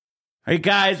Hey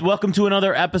guys, welcome to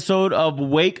another episode of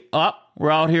Wake Up. We're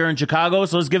out here in Chicago,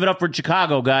 so let's give it up for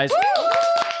Chicago, guys.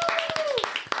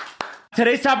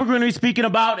 Today's topic we're going to be speaking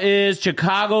about is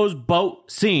Chicago's boat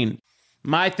scene.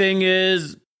 My thing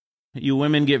is, you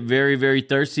women get very, very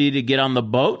thirsty to get on the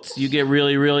boats. You get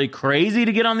really, really crazy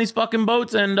to get on these fucking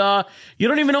boats, and you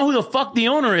don't even know who the fuck the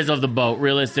owner is of the boat,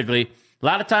 realistically. A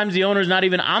lot of times the owner's not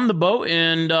even on the boat,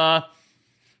 and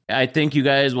I think you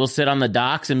guys will sit on the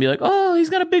docks and be like, oh, he's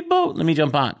got a big boat. Let me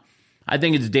jump on. I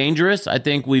think it's dangerous. I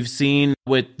think we've seen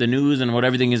with the news and what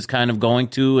everything is kind of going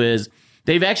to is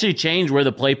they've actually changed where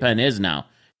the playpen is now.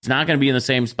 It's not going to be in the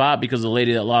same spot because the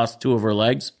lady that lost 2 of her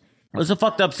legs. It's a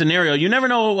fucked up scenario. You never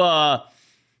know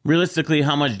realistically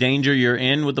how much danger you're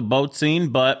in with the boat scene.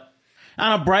 But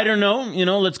on a brighter note,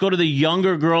 let's go to the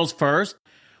younger girls first.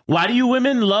 Why do you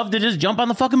women love to just jump on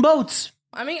the fucking boats?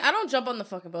 I mean, I don't jump on the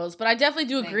fucking boats, but I definitely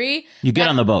do agree. You get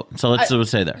on the boat, so let's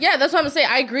say there. Yeah, that's what I'm gonna say.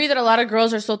 I agree that a lot of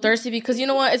girls are so thirsty because you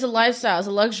know what? It's a lifestyle, it's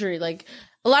a luxury. Like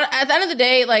at the end of the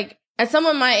day, like at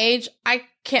someone my age, I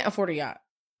can't afford a yacht.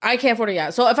 I can't afford a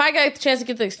yacht. So if I get the chance to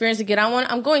get the experience to get on one,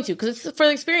 I'm going to because it's for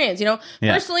the experience, Yeah.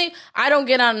 Personally, I don't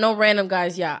get on no random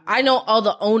guy's yacht. I know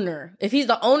the owner. If he's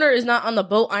the owner is not on the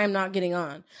boat, I am not getting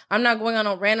on. I'm not going on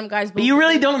a random guy's boat. But you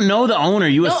really don't know the owner.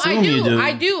 You assume you do.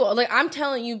 I do. Like I'm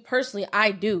telling you personally,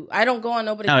 I do. I don't go on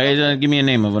nobody's boat. Give me a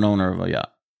name of an owner of a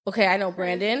yacht. Okay, I know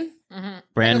Brandon. Mm-hmm.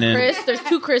 Brandon. Chris. There's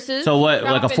 2 Chris's. So what,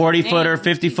 like a 40-footer,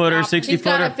 50-footer, 60-footer? He's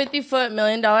got a 50-foot $1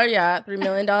 million yacht, $3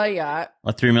 million yacht.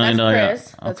 A $3 million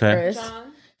yacht. That's Chris.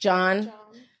 John.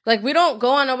 Like, we don't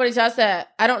go on nobody's yachts that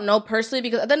I don't know personally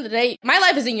because at the end of the day, my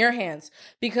life is in your hands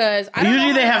because I don't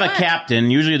Usually they have a captain.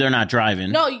 Usually they're not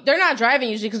driving. No, they're not driving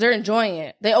usually because they're enjoying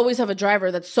it. They always have a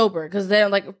driver that's sober because they're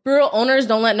like, real owners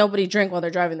don't let nobody drink while they're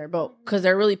driving their boat because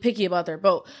they're really picky about their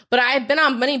boat. But I've been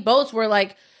on many boats where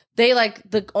like,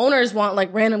 the owners want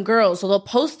like random girls. So they'll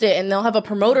post it and they'll have a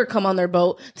promoter come on their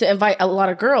boat to invite a lot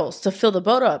of girls to fill the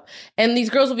boat up. And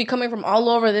these girls will be coming from all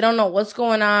over. They don't know what's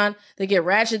going on. They get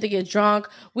ratchet. They get drunk.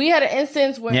 We had an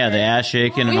instance where... Yeah, the ass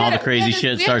shaking and all the crazy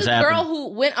shit starts happening. We had this girl who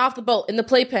went off the boat in the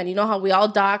playpen. You know how we all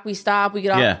dock, we stop, we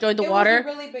get off, enjoy the water. It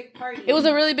was a really big party. It was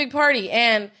a really big party.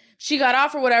 And... she got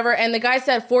off or whatever, and the guy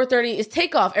said 4:30 is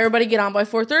takeoff. Everybody get on by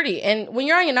 4:30. And when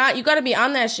you're on your yacht, you got to be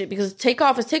on that shit because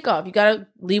takeoff is takeoff. You got to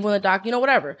leave on the dock,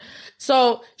 whatever.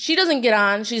 So she doesn't get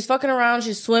on. She's fucking around.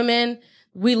 She's swimming.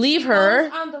 We leave her. She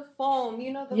goes on the foam.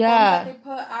 The foam that they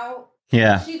put out.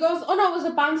 Yeah. She goes, oh no, it was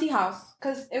a bouncy house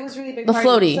because it was really big. The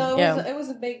party. floaty. So it was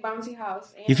a big bouncy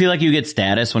house. And you feel like you get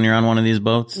status when you're on one of these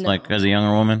boats, like as a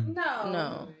younger woman?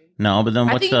 No, but then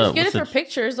I think you just get it for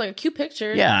pictures, like cute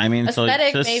pictures. Yeah, I mean,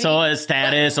 aesthetic, so as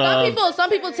status. Some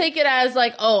people take it as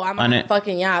like, oh, I'm on a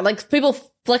fucking yacht. Like people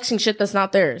flexing shit that's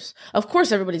not theirs. Of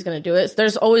course, everybody's gonna do it.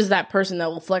 There's always that person that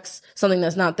will flex something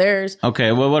that's not theirs.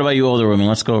 Okay, well, what about you, older women?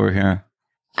 Let's go over here.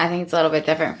 I think it's a little bit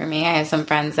different for me. I have some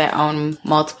friends that own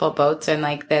multiple boats, and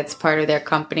like that's part of their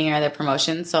company or their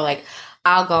promotion. So like,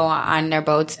 I'll go on their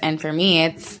boats, and for me,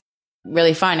 it's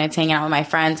really fun. It's hanging out with my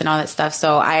friends and all that stuff.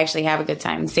 So I actually have a good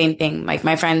time. Same thing. Like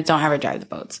my friends don't ever drive the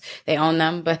boats. They own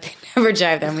them, but they never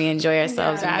drive them. We enjoy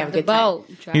ourselves and we have a good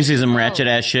time. You see some ratchet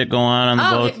ass shit going on the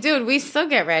boat? Dude, we still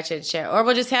get ratchet shit. Or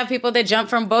we'll just have people that jump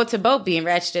from boat to boat being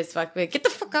ratchet as fuck. Like, get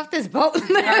the fuck off this boat.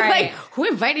 Like, who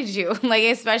invited you? Like,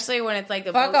 especially when it's like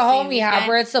the fuck boat a homie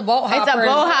hopper. It's a boat hopper. It's a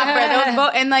boat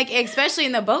hopper. And like, especially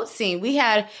in the boat scene, we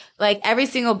had like every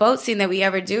single boat scene that we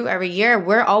ever do every year,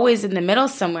 we're always in the middle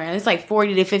somewhere. And it's like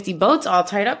 40 to 50 boats all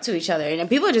tied up to each other. And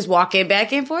people are just walking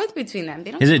back and forth between them.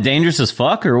 Is it dangerous as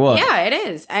fuck or what? Yeah, it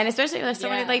is. And especially like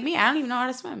somebody like me, I don't even know how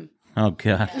to swim. Oh,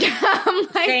 God. I'm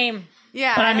like, same.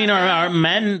 Yeah. But I mean, our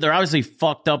men, they're obviously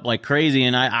fucked up like crazy.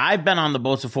 And I've been on the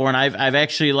boats before, and I've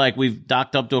actually, like, we've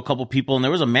docked up to a couple people, and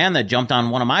there was a man that jumped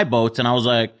on one of my boats, and I was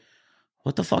like,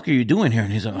 what the fuck are you doing here?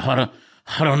 And he's like,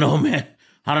 I don't know, man.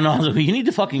 I don't know. I was like, you need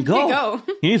to fucking go.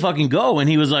 You need to fucking go. And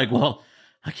he was like, well,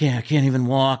 I can't even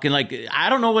walk. And like, I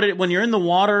don't know when you're in the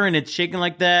water and it's shaking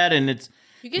like that, and it's,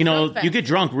 you get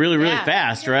drunk really, really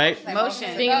fast, right? Motion.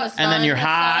 And then you're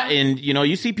hot, and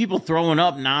you see people throwing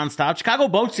up nonstop. Chicago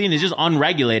boat scene is just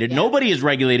unregulated. Yeah. Nobody is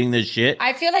regulating this shit.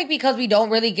 I feel like because we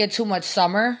don't really get too much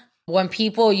summer, when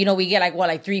people, we get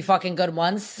like 3 fucking good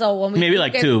ones. So when we maybe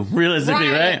like 2, realistically,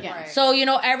 right? Yeah. So,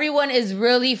 everyone is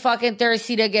really fucking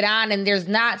thirsty to get on, and there's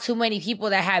not too many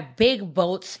people that have big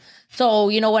boats. So,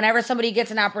 whenever somebody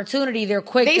gets an opportunity, they're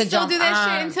quick to jump on. They still do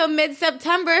that shit until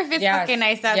mid-September if it's fucking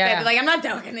nice outside. Yeah. Like, I'm not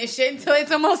doing this shit until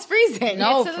it's almost freezing.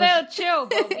 No, it's a little chill,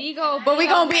 but we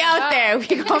gonna be out there. We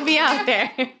gonna be out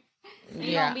there.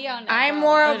 Yeah. I'm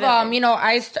more of,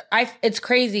 it's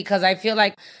crazy because I feel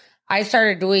like I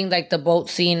started doing like the boat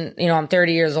scene. You know, I'm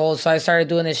 30 years old, so I started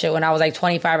doing this shit when I was like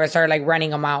 25. I started like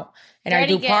renting them out. And I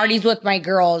do parties with my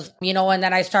girls, you know, and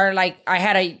then I started like, I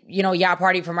had a, you know, yacht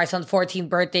party for my son's 14th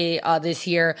birthday this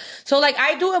year. So like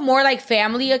I do it more like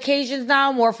family occasions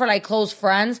now, more for like close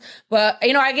friends. But,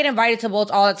 you know, I get invited to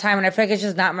boats all the time and I feel like it's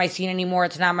just not my scene anymore.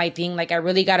 It's not my thing. Like I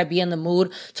really got to be in the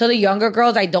mood. So the younger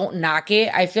girls, I don't knock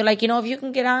it. I feel like, you know, if you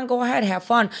can get on, go ahead, have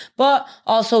fun, but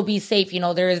also be safe. You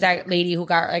know, there is that lady who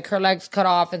got like her legs cut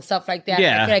off and stuff like that.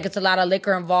 Yeah. I feel like it's a lot of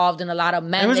liquor involved and a lot of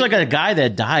men. There was like a guy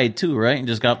that died too, right? And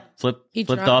just got flipped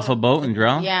off a boat and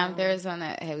drowned. Yeah, there is one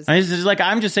that was. I mean, it's just like,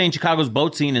 I'm just saying Chicago's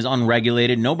boat scene is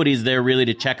unregulated. Nobody's there really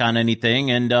to check on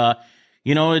anything. And,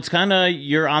 you know, it's kind of,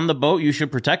 you're on the boat. You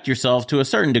should protect yourself to a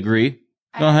certain degree.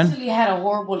 Go ahead. I actually had a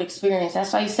horrible experience.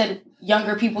 That's why you said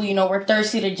younger people, you know, were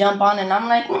thirsty to jump on. And I'm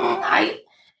like, I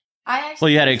actually.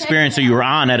 Well, you had an experience, so you were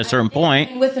on at a certain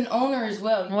point. With an owner as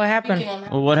well. What happened?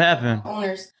 Well, what happened?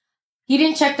 Owners. He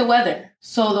didn't check the weather.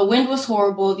 So the wind was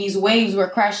horrible. These waves were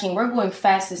crashing. We're going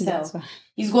fast as hell.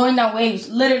 He's going down waves.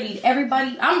 Literally,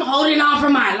 everybody. I'm holding on for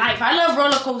my life. I love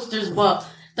roller coasters, but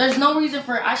there's no reason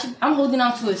for I'm holding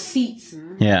on to his seats.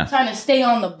 Yeah. Trying to stay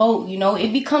on the boat, you know.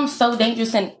 It becomes so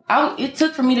dangerous. And it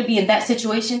took for me to be in that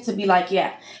situation to be like,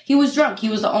 yeah, he was drunk. He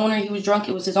was the owner. He was drunk.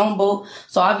 It was his own boat.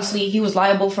 So obviously he was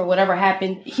liable for whatever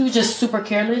happened. He was just super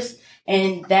careless.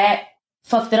 And that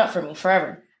fucked it up for me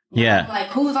forever. Yeah. Like,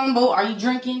 who's on boat? Are you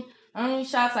drinking? How many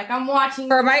shots? Like, I'm watching.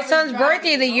 For my son's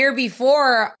birthday the year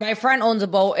before, my friend owns a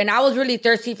boat, and I was really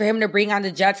thirsty for him to bring on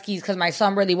the jet skis because my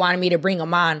son really wanted me to bring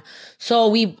him on.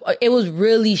 So it was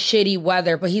really shitty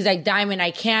weather, but he's like, Diamond,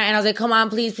 I can't. And I was like, come on,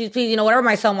 please, please, please. You know, whatever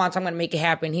my son wants, I'm going to make it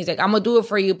happen. He's like, I'm going to do it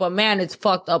for you, but man, it's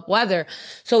fucked up weather.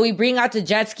 So we bring out the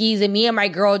jet skis, and me and my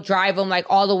girl drive them like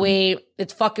all the way.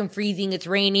 It's fucking freezing. It's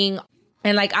raining.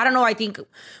 And like, I don't know, I think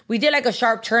we did like a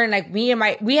sharp turn. Like we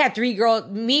had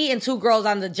me and two girls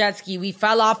on the jet ski. We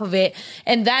fell off of it.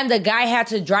 And then the guy had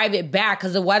to drive it back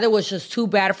because the weather was just too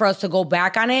bad for us to go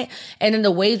back on it. And then the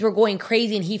waves were going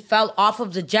crazy and he fell off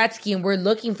of the jet ski and we're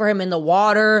looking for him in the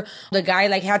water. The guy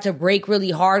like had to brake really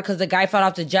hard because the guy fell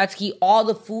off the jet ski. All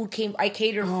the food I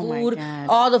catered food.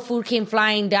 All the food came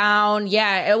flying down.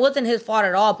 Yeah, it wasn't his fault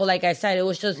at all. But like I said, it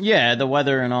was just. Yeah, the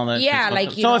weather and all that. Yeah, like,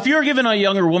 so if you were giving a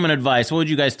younger woman advice, what would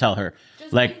you guys tell her?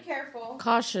 Just like, be careful.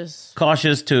 Cautious.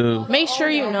 Cautious to. Make sure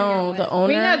you know the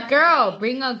owner.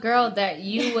 Bring a girl that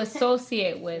you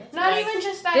associate with. Not even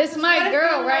just that. This my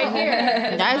girl right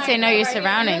here. I would say know your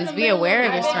surroundings. Be aware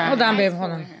of your surroundings. Hold on, babe.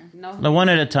 Hold on. The one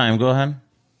at a time. Go ahead.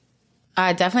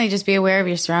 Definitely just be aware of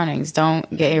your surroundings.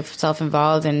 Don't get yourself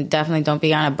involved, and definitely don't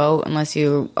be on a boat unless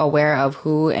you're aware of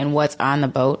who and what's on the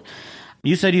boat.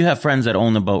 You said you have friends that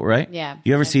own the boat, right? Yeah.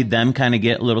 You ever see them kind of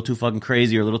get a little too fucking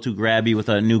crazy or a little too grabby with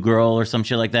a new girl or some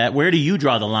shit like that? Where do you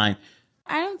draw the line?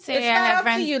 I don't say It's I not have up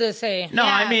friends. to you to say. No,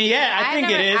 I mean, I think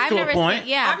it is to a point.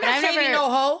 I'm not saying no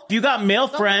hoe. If you got male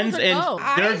friends and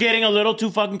they're getting a little too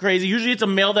fucking crazy, usually it's a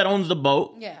male that owns the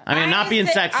boat. Yeah. I mean, not being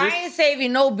sexist. I ain't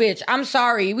saving no bitch. I'm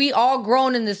sorry. We all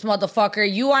grown in this motherfucker.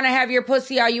 You want to have your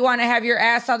pussy out, you want to have your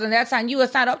ass out, and that's on you.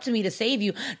 It's not up to me to save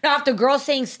you. Now, if the girl's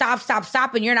saying stop, stop,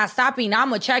 stop, and you're not stopping, now I'm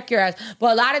going to check your ass.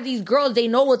 But a lot of these girls, they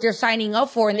know what they're signing up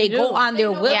for, and they go on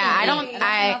their will. Yeah, I don't.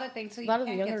 That's another thing too. You lot of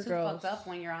the can't younger get too girls. fucked up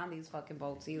when you're on these fucking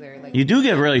boats either. Like, You do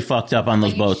get really fucked up on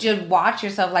those boats. You should watch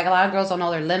yourself. Like, a lot of girls don't know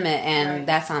their limit, and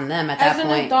that's on them at that As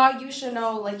point. an adult, you should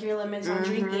know like your limits on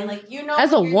drinking. Like, you know,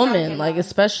 As a what you're woman, talking like about.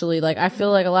 especially, like I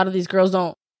feel like a lot of these girls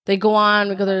don't. They go on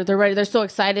because they're ready. They're so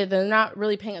excited. They're not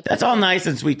really paying attention. That's all nice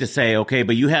and sweet to say, okay,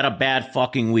 but you had a bad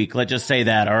fucking week. Let's just say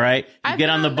that, all right? You get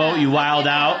on the boat, you wild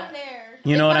out.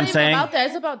 You know what I'm saying? It's not about that.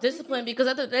 It's about discipline because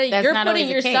at the end of the day, That's you're not putting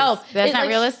always the case. yourself. That's it's not like,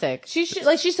 realistic.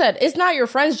 Like she said, it's not your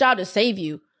friend's job to save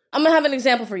you. I'm gonna have an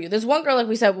example for you. This one girl, like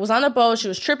we said, was on a boat. She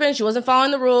was tripping. She wasn't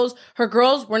following the rules. Her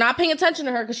girls were not paying attention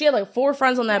to her because she had like 4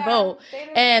 friends on that boat.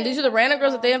 And these are the random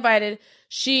girls that they invited.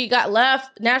 She got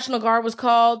left. National Guard was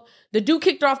called. The dude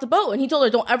kicked her off the boat, and he told her,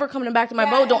 "Don't ever come back to my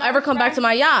boat. Don't ever come back to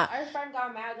my yacht." Our friend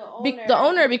got mad. The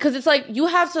owner, because it's like you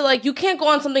have to you can't go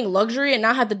on something luxury and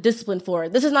not have the discipline for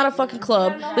it. This is not a fucking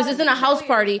club. This isn't a house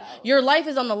party. Your life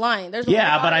is on the line. There's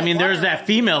But I mean, there's that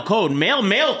female code,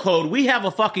 male code. We have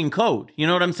a fucking code. You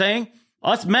know what I'm saying?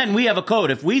 Us men, we have a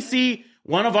code. If we see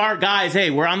one of our guys,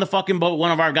 hey, we're on the fucking boat,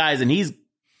 one of our guys, and he's,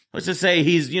 let's just say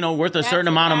he's, worth a certain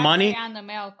amount of money. On the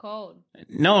male code.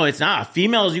 No, it's not.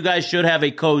 Females, you guys should have a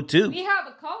code too. We have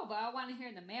a code, but I want to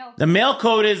hear the male. The male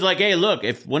code is like, hey, look,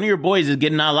 if one of your boys is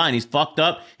getting out of line, he's fucked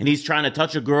up and he's trying to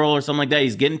touch a girl or something like that,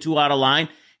 he's getting too out of line,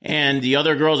 and the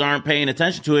other girls aren't paying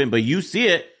attention to it, but you see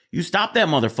it, you stop that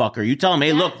motherfucker. You tell him,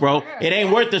 hey, look, bro, it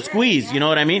ain't worth the squeeze. You know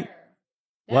what I mean?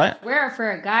 What? It's rare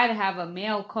for a guy to have a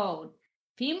male code.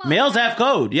 Males have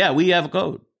code. Yeah, we have a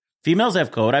code. Females have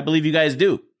code. I believe you guys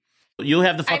do. You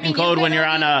have the fucking code when you're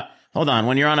on a... Hold on.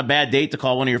 When you're on a bad date to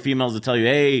call one of your females to tell you,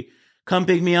 hey, come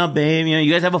pick me up, babe. You know,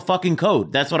 you guys have a fucking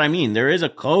code. That's what I mean. There is a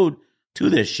code to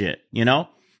this shit, you know?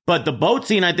 But the boat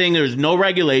scene, I think there's no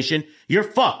regulation. You're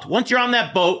fucked. Once you're on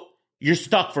that boat, you're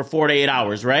stuck for 4 to 8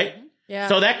 hours, right? Yeah.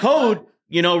 So that code,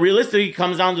 you know, realistically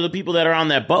comes down to the people that are on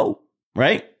that boat,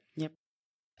 right?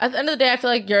 At the end of the day, I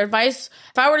feel like your advice,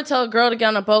 if I were to tell a girl to get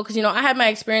on a boat, because, you know, I had my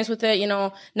experience with it, you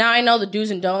know, now I know the do's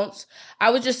and don'ts.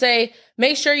 I would just say,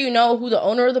 make sure you know who the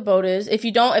owner of the boat is. If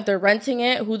you don't, if they're renting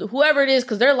it, whoever it is,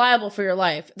 because they're liable for your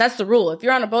life. That's the rule. If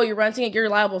you're on a boat, you're renting it, you're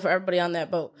liable for everybody on that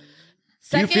boat.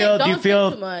 Second, do you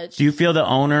feel too much. Do you feel the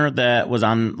owner that was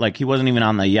on, like, he wasn't even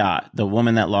on the yacht, the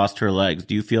woman that lost her legs,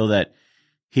 do you feel that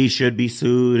he should be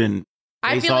sued and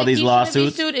I face feel all like these he lawsuits?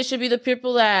 shouldn't be sued. It should be the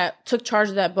people that took charge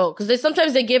of that boat, because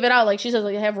sometimes they give it out. Like she says,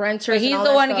 like they have renters. But he's and all the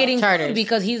that one stuff. getting Charters. sued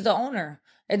because he's the owner.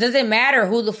 It doesn't matter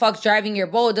who the fuck's driving your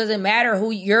boat. It doesn't matter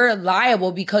who you're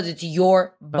liable because it's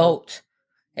your boat.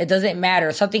 It doesn't matter.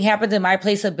 If something happens in my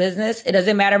place of business, it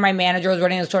doesn't matter my manager was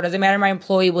running the store. It doesn't matter my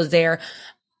employee was there.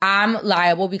 I'm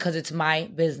liable because it's my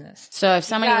business. So if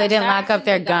somebody they didn't lock up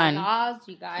their gun, but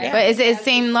it's the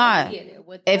same law.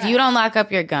 If you don't lock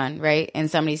up your gun, right, and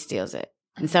somebody steals it,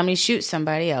 and somebody shoots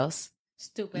somebody else,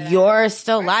 Stupid. you're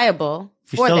still liable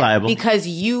You're for still that liable. because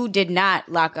you did not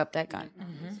lock up that gun.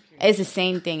 It's the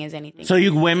same thing as anything. So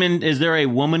you women, is there a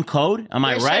woman code? Am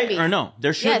I There should right be. or no?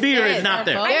 There should Yes, be or there is is. not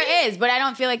there? There is, but I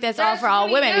don't feel like that's all There's for all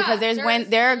really women not. because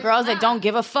there are girls that don't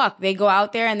give a fuck. They go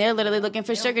out there and they're literally looking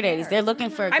for sugar daddies. They're looking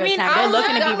for a good mean, time. They're I'll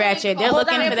looking to look be up- ratchet. They're hold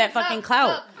looking on. for that fucking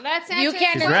clout. Let's answer You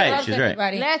can't She's interrupt right, she's right.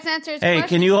 everybody. Let's answer his Hey,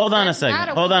 question. can you hold on a There's second? not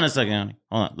Hold on a second, honey.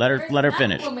 Hold on. Let her There's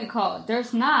finish. not a woman code.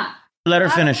 There's not. Let her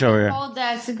Not a finish woman over here. code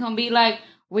that's gonna be like,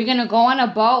 we're gonna go on a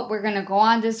boat. We're gonna go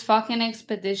on this fucking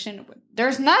expedition.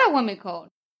 There's not a woman code.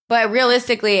 But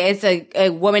realistically, it's a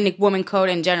woman code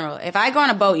in general. If I go on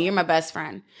a boat, you're my best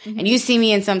friend, and you see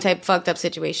me in some type of fucked up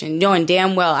situation, knowing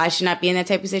damn well I should not be in that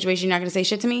type of situation, you're not going to say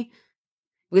shit to me?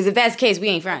 Because if that's the case, we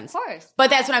ain't friends. Of course. But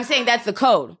that's what I'm saying. That's the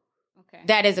code. Okay.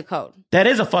 That is a code. That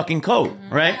is a fucking code,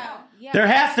 right? There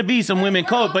has to be some women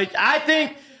code, but I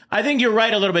think you're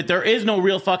right a little bit. There is no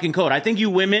real fucking code. I think you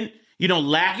women, you know,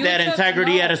 lack You that just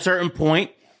integrity know. at a certain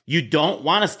point. You don't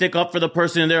want to stick up for the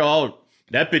person in there. Oh,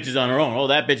 that bitch is on her own. Oh,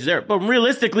 that bitch is there. But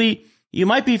realistically, you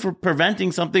might be for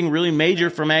preventing something really major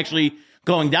from actually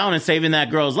going down and saving that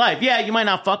girl's life. Yeah, you might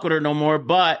not fuck with her no more,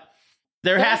 but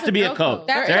there has to be a girl code. code.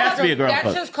 There has to be a girl That's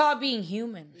code. just called being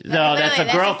human. No, that's a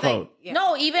Literally, girl just like- code. yeah.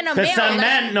 No, even a Because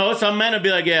male. some men will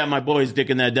be like, yeah, my boy's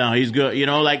dicking that down. He's good. You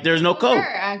know, like there's no code.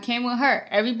 Her. I came with her.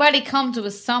 Everybody comes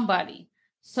with somebody.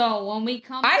 So when we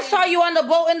come, I in- saw you on the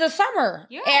boat in the summer,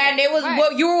 Yeah, and it was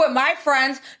right. you were with my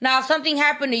friends. Now, if something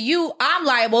happened to you, I'm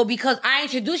liable because I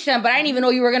introduced them, but I didn't even know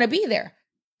you were gonna be there.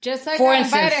 Just like For I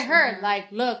instance. invited her.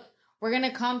 Like, look, we're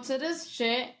gonna come to this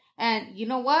shit, and you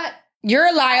know what?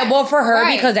 You're liable for her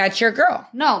Right. because that's your girl.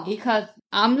 No, because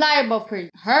I'm liable for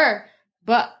her,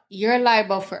 but you're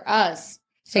liable for us.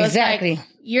 So it's Exactly. like,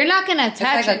 you're not gonna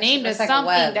attach like a a- name to it's like a something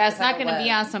web. that's It's like not a gonna be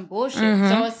web. on some bullshit. Mhm.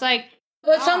 So it's like,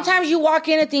 But sometimes you walk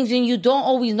into things and you don't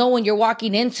always know when you're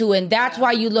walking into, and that's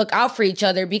why you look out for each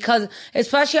other. Because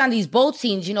especially on these boat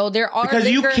scenes, you know there are Because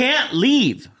you liquor- can't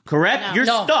leave, correct? You're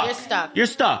No. stuck. You're stuck. You're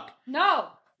stuck. no,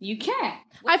 you can't.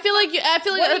 I feel like at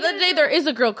the end of the day, there is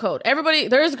a girl code.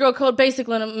 There is a girl code, basic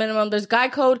minimum. There's guy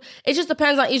code. It just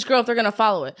depends on each girl if they're gonna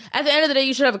follow it. At the end of the day,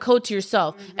 you should have a code to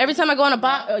yourself. Every time I go on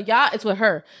a yacht, it's with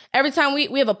her. Every time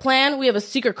we have a plan, we have a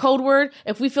secret code word.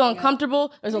 If we feel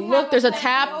uncomfortable, there's a look, there's a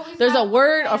tap, there's a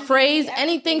word, a phrase,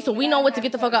 anything, so we know what to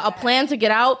get the fuck out. A plan to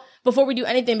get out before we do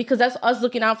anything, because that's us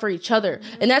looking out for each other,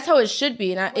 and that's how it should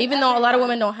be. And even though a lot of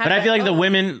women don't have, But I that feel like the code,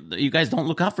 women, you guys don't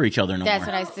look out for each other no That's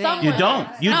more. what I say. You don't.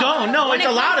 You don't. No, When it's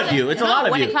it a lot comes of to- you. It's a no, lot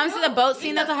of when you. it comes to the boat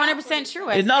scene, that's 100% true.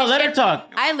 No, let her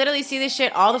talk. I literally see this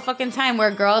shit all the fucking time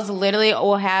where girls literally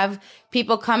will have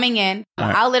people coming in.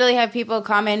 Right. I'll literally have people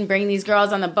come in, bring these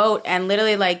girls on the boat, and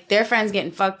literally like their friends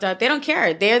getting fucked up. They don't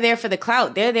care. They're there for the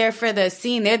clout. They're there for the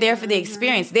scene. They're there for the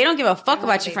experience. They don't give a fuck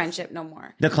about your friendship no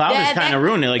more. The clout is kind of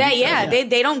ruined it. Like that, you said, yeah,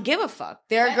 they don't give a fuck.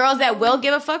 There are girls that will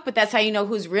give a fuck, but that's how you know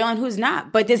who's real and who's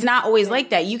not. But it's not always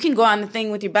like that. You can go on the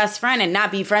thing with your best friend and not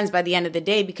be friends by the end of the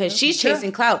day because she's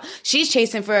chasing clout. She's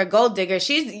chasing for a gold digger.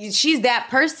 She's that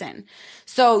person.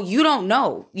 So you don't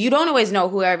know. You don't always know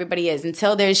who everybody is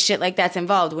until there's shit like that's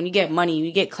involved. When you get money, you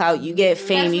get clout, you get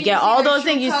fame, you get all those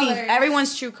things. You see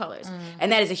everyone's true colors.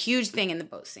 And that is a huge thing in the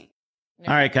boat scene.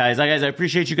 All right, guys. I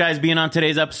appreciate you guys being on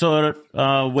today's episode.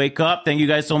 Wake up. Thank you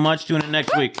guys so much. Tune in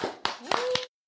next week.